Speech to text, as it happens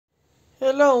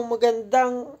Hello,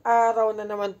 magandang araw na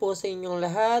naman po sa inyong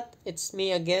lahat. It's me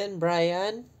again,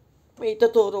 Brian. May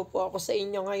tuturo po ako sa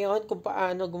inyo ngayon kung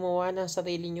paano gumawa ng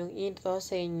sarili nyong intro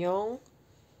sa inyong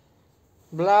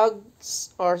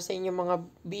vlogs or sa inyong mga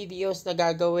videos na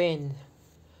gagawin.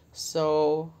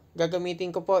 So, gagamitin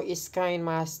ko po is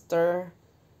KINEMASTer.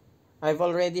 I've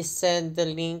already sent the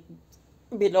link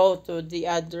below to the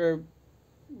other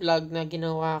vlog na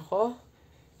ginawa ko.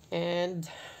 And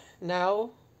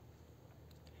now,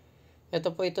 ito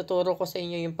po ituturo ko sa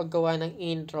inyo yung paggawa ng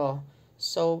intro.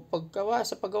 So,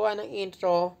 sa paggawa ng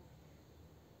intro,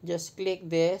 just click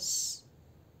this.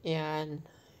 Yan.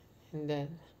 And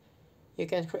then,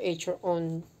 you can create your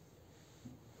own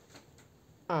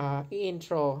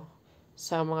intro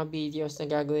sa mga videos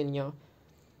na gagawin nyo.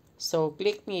 So,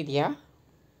 click media.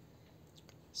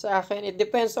 Sa akin, it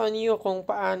depends on you kung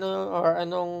paano or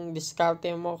anong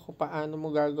diskarte mo kung paano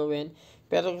mo gagawin.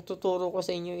 Pero tuturo ko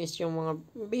sa inyo is yung mga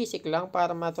basic lang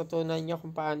para matutunan nyo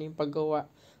kung paano yung paggawa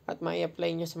at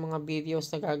ma-apply nyo sa mga videos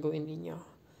na gagawin ninyo.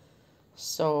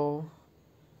 So,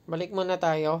 balik muna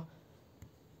tayo.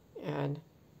 Yan.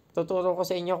 Tuturo ko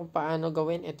sa inyo kung paano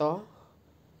gawin ito.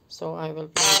 So, I will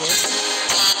play this.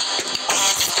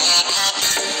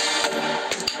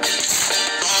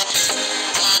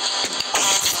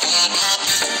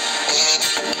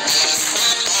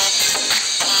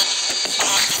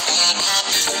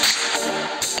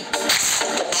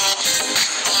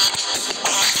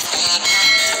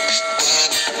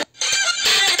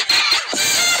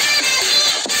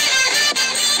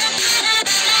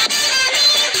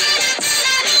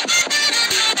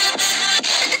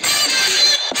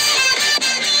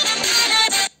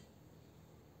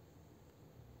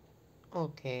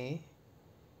 Okay.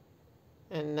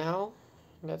 And now,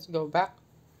 let's go back.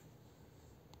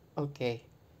 Okay.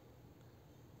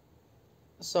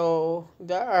 So,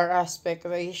 our aspect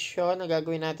ratio na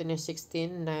gagawin natin yung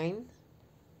 16:9.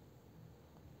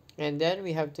 And then,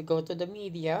 we have to go to the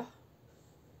media.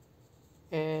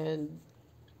 And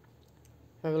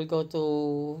I will go to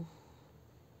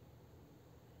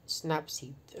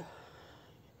Snapseed.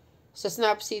 Sa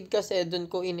Snapseed kasi, dun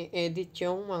ko ini-edit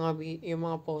yung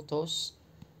mga photos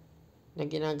na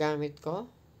ginagamit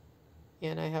ko.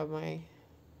 Yan, I have my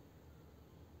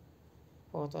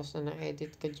photos na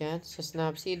na-edit ko dyan. Sa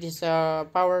Snapseed is a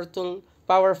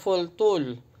powerful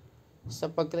tool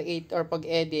sa pag-create or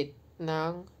pag-edit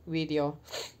ng video.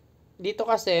 Dito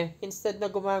kasi, instead na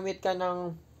gumamit ka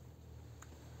ng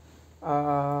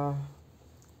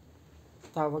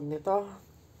tawag nito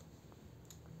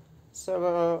sa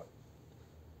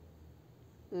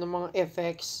ng mga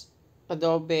effects,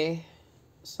 Adobe.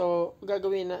 So,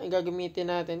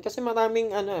 gagamitin natin kasi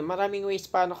maraming ways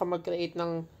paano ka mag-create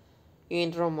ng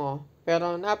intro mo.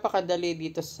 Pero napakadali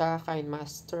dito sa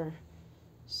KINEMASTER.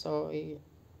 So,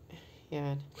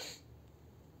 yan.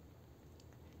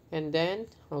 And then,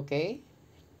 okay.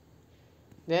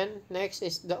 Then, next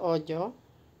is the audio.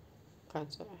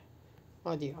 Cancel.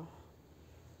 Audio.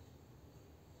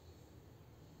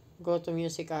 Go to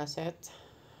music asset.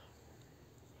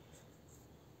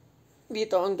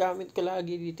 Dito, ang gamit ko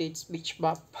lagi dito, it's beach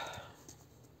bop.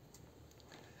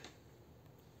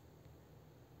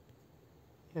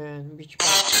 Yan, beach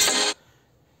bop.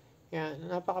 Yan,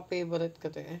 napaka-favorite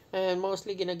ko to eh. And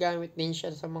mostly ginagamit din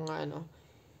siya sa mga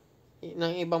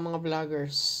ng ibang mga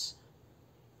vloggers.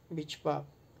 Beach bop.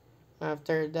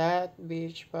 After that,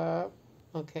 beach bop.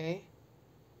 Okay.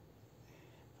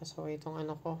 Pasaway itong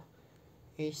ko.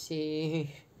 AC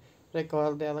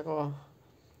recorder ko.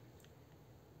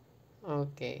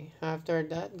 Okay. After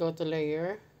that, go to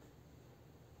layer.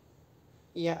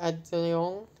 I-add to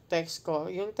yung text ko.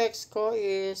 Yung text ko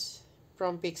is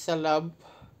from PixelLab.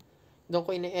 Doon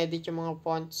ko ina-edit yung mga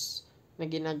fonts na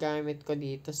ginagamit ko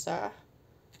dito sa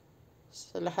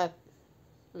lahat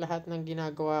ng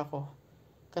ginagawa ko.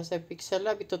 Kasi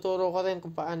PixelLab, ituturo ko rin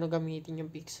kung paano gamitin yung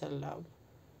PixelLab.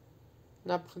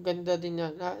 Napakaganda din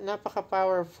yan.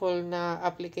 Napaka-powerful na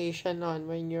application on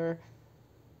when you're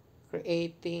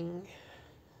creating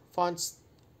font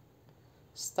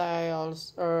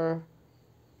styles or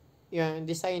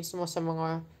designs mo sa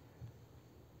mga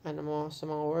sa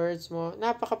mga words mo.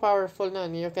 Napaka-powerful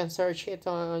nun. You can search it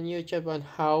on YouTube on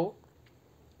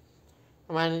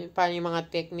paano yung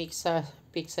mga techniques sa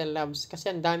PixelLabs.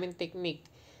 Kasi ang daming technique.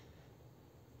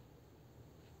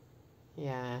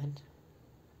 Yan.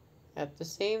 At the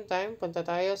same time, punta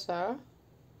tayo sa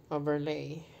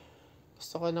overlay.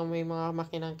 Gusto ko nang may mga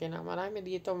makinang-kinang. Marami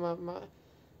dito,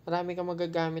 marami kang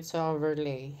magagamit sa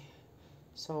overlay.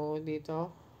 So,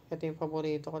 dito, ito yung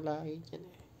paborito ko lagi dyan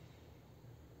eh.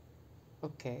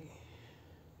 Okay.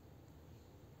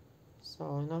 So,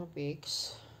 So, no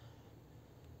pics.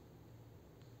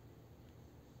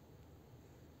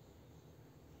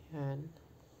 Yan.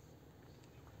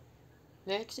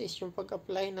 Next is yung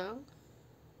pag-apply ng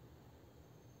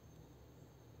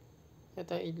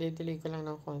ito, i-delete ko lang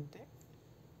ng konti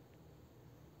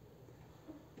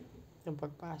yung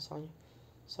pagpasok niya.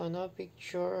 So, no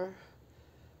picture.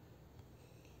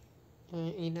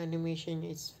 In animation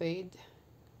is fade.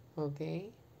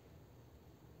 Okay.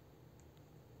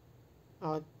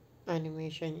 Out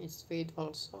animation is fade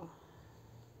also.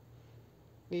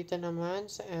 Dito naman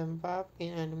sa MPAP,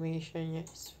 in animation niya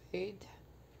is fade.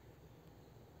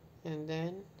 And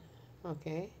then,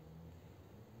 okay.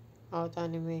 Out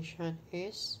animation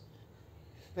is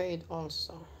fade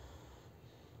also.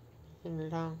 Yun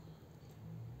lang.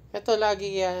 Ito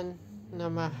lagi yan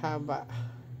na mahaba.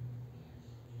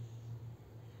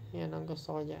 Yan ang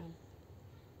gusto ko dyan.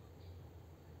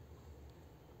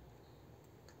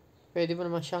 Pwede mo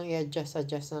naman siyang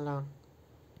i-adjust na lang.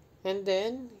 And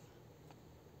then,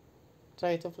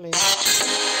 try to play. Okay.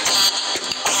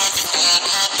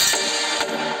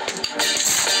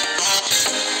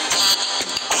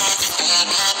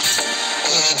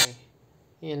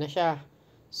 Yan na siya.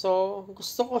 So,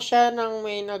 gusto ko siya ng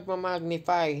may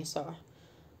nagmamagnify.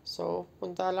 So,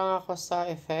 punta lang ako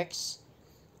sa effects.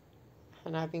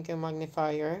 Hanapin ko yung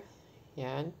magnifier.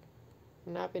 Yan.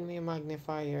 Hanapin mo yung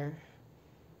magnifier.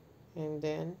 And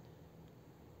then,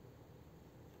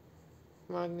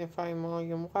 magnify mo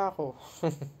yung mukha ko.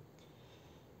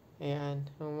 Ayan.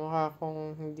 Yung mukha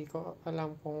kong hindi ko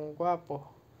alam kung gwapo.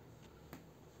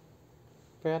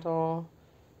 Pero,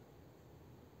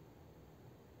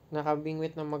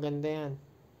 nakabingwit na maganda yan.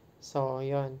 So,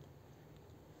 yun.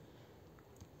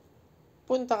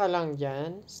 Punta ka lang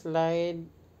dyan. Slide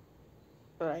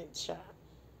right siya.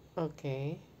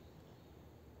 Okay.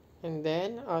 And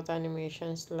then, out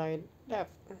animation, slide left.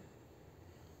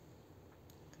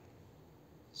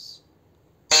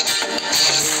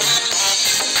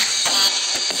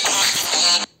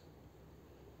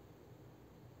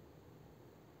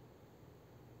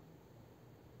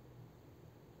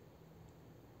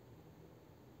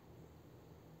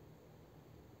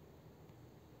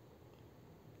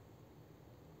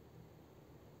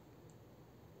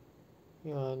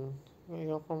 Yun.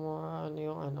 Ayoko mo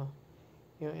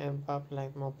yung MPAP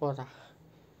live mo pura.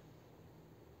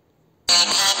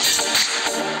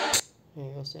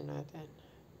 Ayusin natin.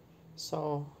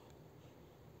 So,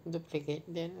 duplicate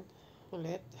din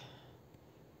ulit.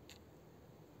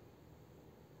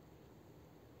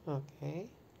 Okay.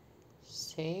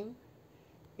 Same.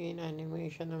 In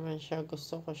animation naman siya.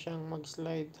 Gusto ko siyang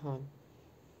mag-slide down.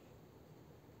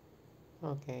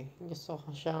 Okay. Gusto ko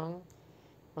siyang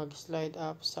mag-slide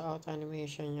up sa out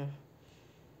animation niya.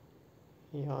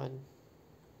 Yun.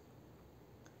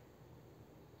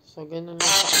 So, ganun lang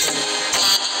sa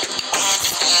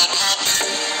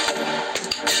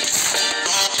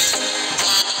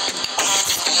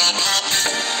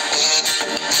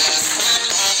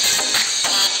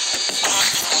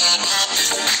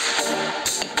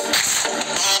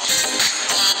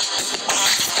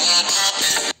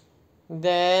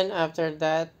Then, after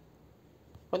that,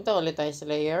 punta ulit tayo sa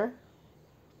layer.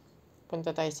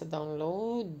 Punta tayo sa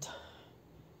download.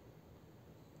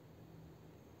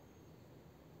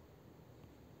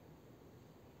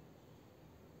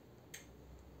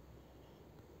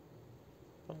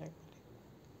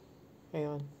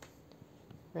 Ayun.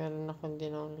 Meron akong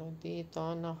dinownload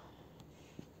dito na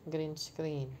green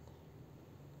screen.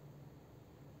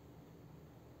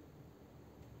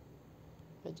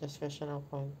 Adjust ka siya ng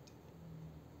konti.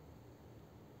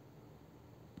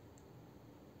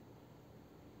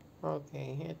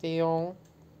 Okay. Ito yung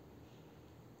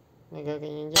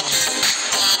nagaganyan dyan.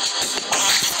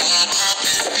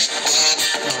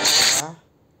 Diba?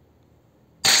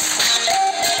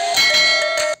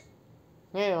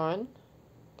 Ngayon,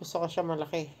 gusto ko siya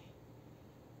malaki.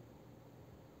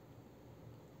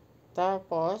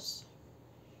 Tapos,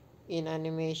 in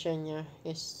animation niya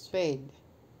is fade.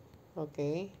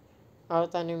 Okay.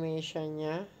 Out animation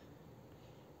niya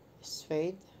is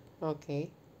fade. Okay.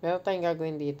 Meron tayong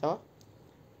gagawin dito.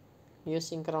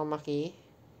 Using chroma key.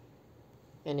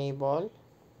 Enable.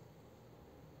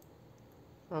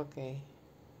 Okay.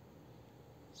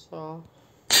 So,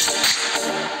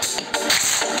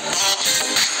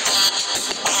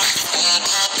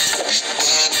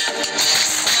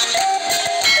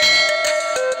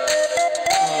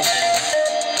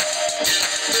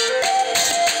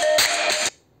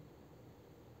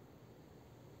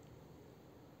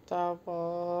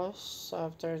 tapos,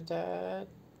 after that,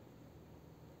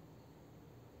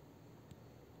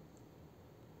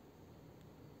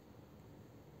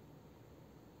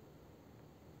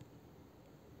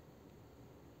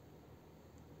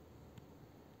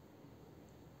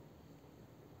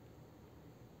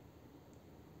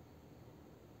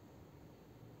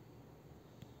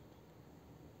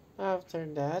 After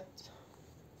that,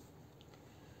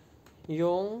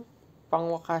 yung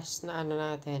pangwakas na ano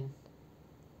natin.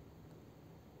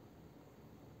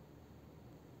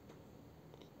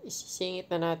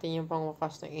 Isisingit na natin yung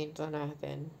pangwakas na intro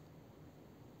natin.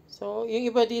 So, yung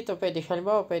iba dito,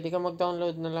 halimbawa, pwede ka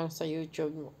mag-download na lang sa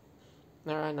YouTube mo.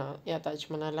 Na ano, i-attach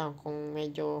mo na lang kung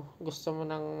medyo gusto mo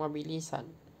nang mabilisan.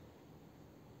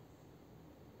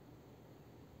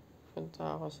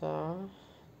 Punta ako sa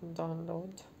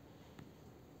download.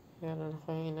 Yan, ano ko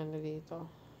yung inano dito.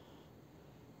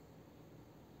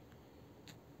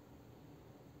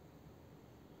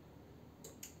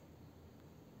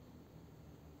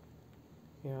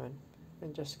 Yan,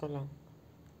 adjust ko lang.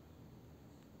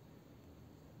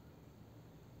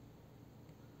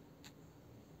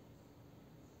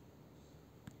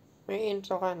 May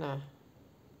intro ka na.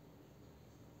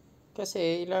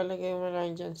 Kasi ilalagay mo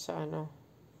lang dyan sa ano,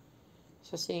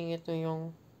 sa singit mo yung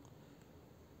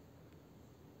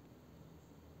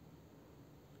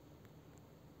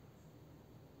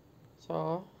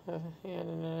so, yan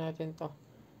na natin to.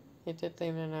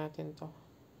 Iti-time na natin to.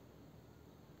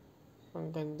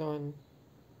 Hanggang doon.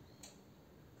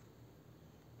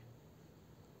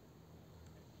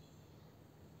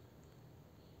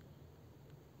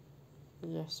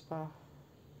 Yes pa.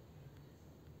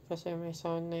 Kasi may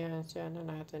sound na yan si ano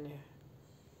natin eh.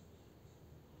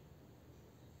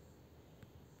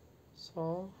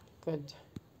 So, good.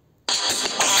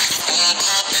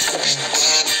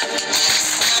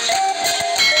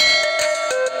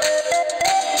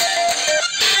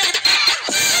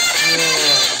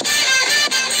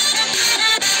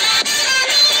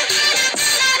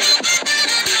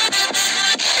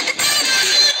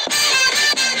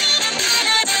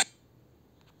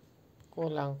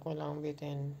 Kulang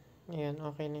bitin. Ayan,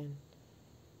 okay na yan.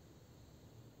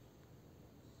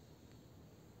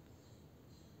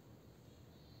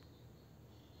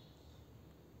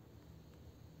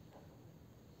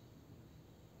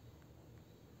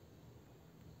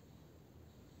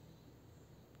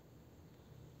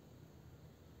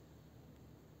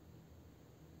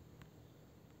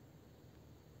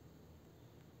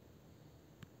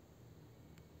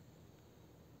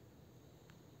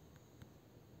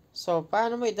 So,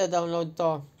 paano mo ita-download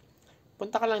to?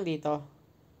 Punta ka lang dito.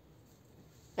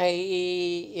 Ay,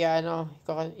 i-ano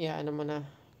mo na.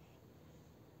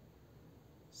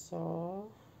 So,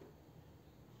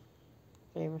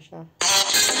 play mo siya.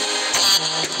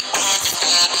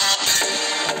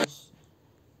 Tapos,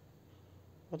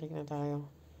 balik na tayo.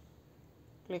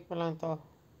 Click mo lang to.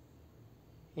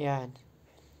 Yan.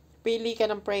 Pili ka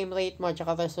ng frame rate mo at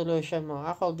resolution mo.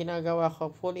 Ako, ginagawa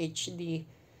ko Full HD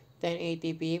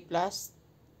 1080p plus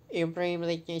yung frame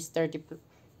rate niya is 30.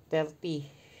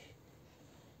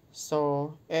 So,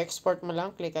 export mo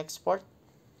lang. Click export.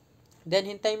 Then,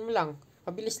 hintayin mo lang.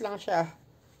 Mabilis lang siya.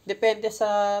 Depende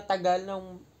sa tagal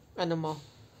ng ano mo.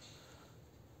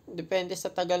 Depende sa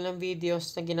tagal ng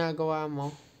videos na ginagawa mo.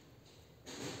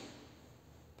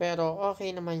 Pero,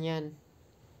 okay naman yan.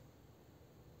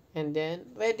 And then,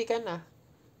 ready ka na.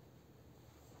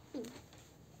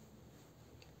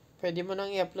 Pwede mo nang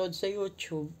i-upload sa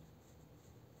YouTube.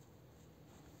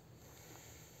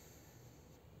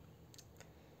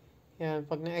 Yan,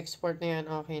 pag na-export na yan,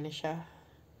 okay na siya.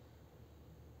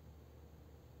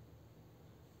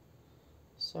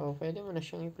 So, pwede mo na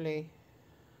siyang i-play.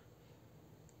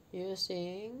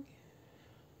 Using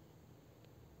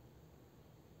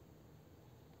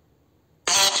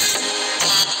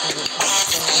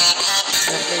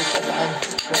na-play siya sa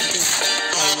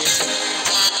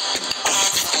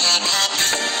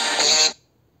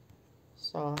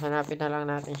So, hanapin na lang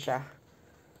natin siya.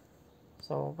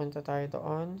 So, punta tayo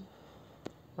doon.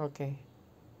 Okay.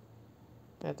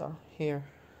 Ito, here.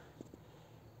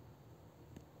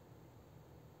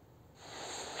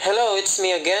 Hello, it's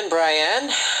me again,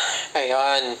 Brian.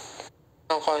 Ayan.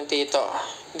 Ang konti ito.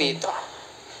 Dito.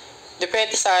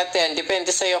 Depende sa atin.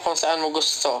 Depende sa iyo kung saan mo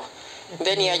gusto.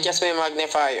 Then, i-adjust mo yung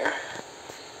magnifier.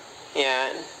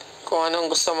 Yan. Kung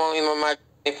anong gusto mong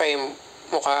i-magnify yung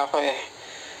mukha ko eh.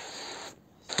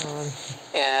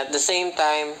 Yeah, at the same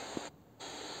time.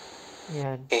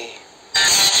 Yan. Okay.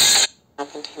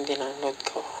 Hindi na-load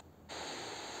ko.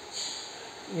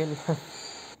 Yun lang.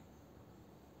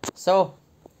 So,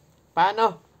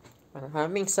 paano?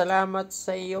 Maraming salamat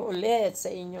sa inyo ulit.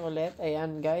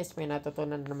 Ayan guys, may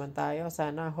natutunan naman tayo.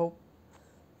 Sana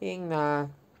hoping na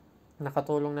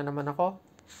nakatulong na naman ako.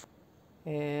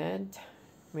 And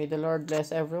may the Lord bless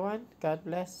everyone. God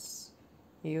bless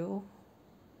you.